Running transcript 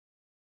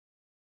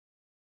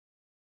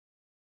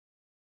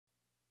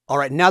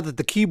Alright, now that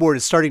the keyboard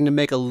is starting to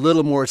make a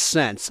little more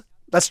sense,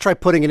 let's try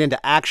putting it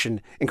into action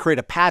and create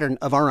a pattern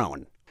of our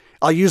own.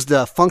 I'll use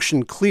the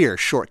function clear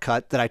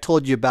shortcut that I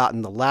told you about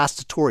in the last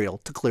tutorial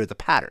to clear the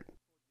pattern.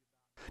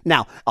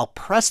 Now, I'll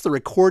press the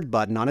record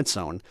button on its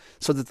own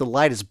so that the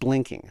light is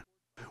blinking.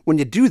 When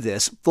you do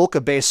this,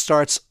 volca-based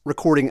starts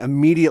recording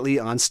immediately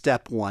on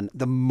step 1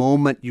 the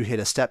moment you hit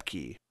a step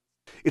key.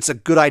 It's a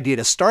good idea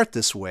to start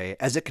this way,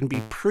 as it can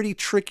be pretty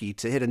tricky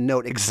to hit a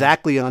note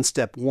exactly on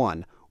step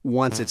 1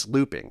 once it's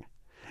looping.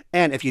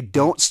 And if you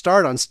don't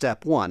start on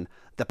step 1,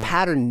 the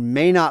pattern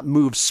may not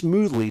move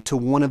smoothly to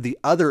one of the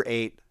other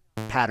 8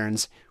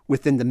 patterns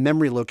within the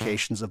memory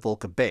locations of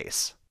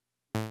volca-based.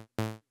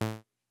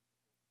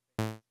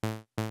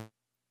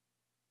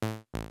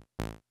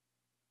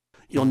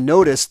 You'll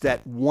notice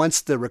that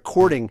once the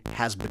recording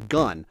has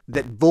begun,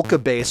 that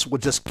volca-based will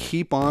just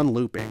keep on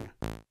looping.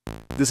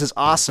 This is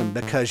awesome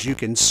because you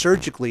can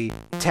surgically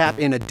tap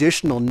in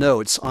additional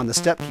notes on the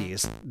step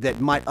keys that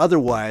might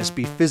otherwise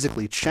be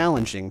physically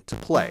challenging to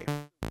play.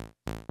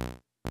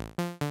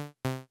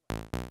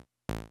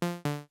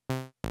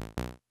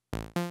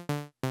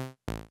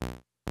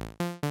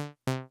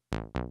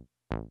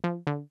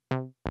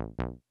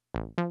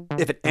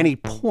 If at any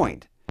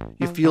point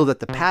you feel that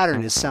the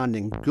pattern is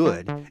sounding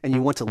good and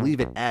you want to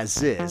leave it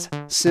as is,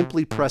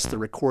 simply press the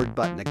record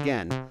button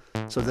again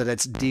so that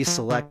it's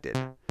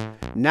deselected.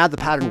 Now the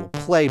pattern will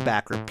play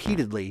back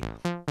repeatedly,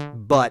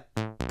 but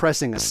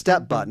pressing a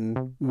step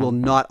button will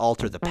not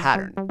alter the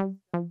pattern.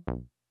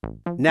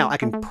 Now I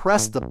can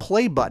press the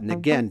play button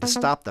again to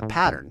stop the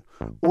pattern,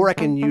 or I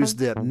can use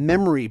the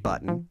memory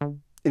button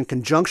in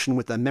conjunction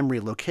with a memory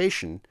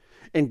location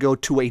and go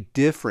to a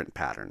different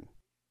pattern.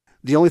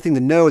 The only thing to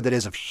know that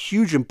is of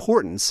huge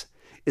importance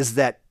is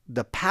that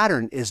the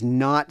pattern is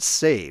not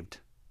saved.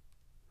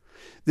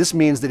 This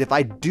means that if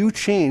I do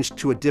change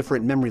to a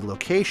different memory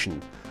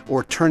location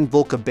or turn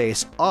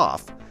volca-based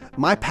off,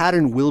 my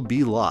pattern will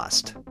be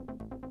lost.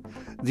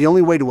 The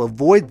only way to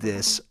avoid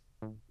this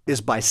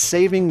is by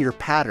saving your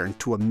pattern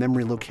to a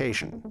memory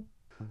location.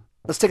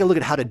 Let's take a look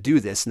at how to do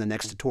this in the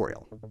next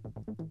tutorial.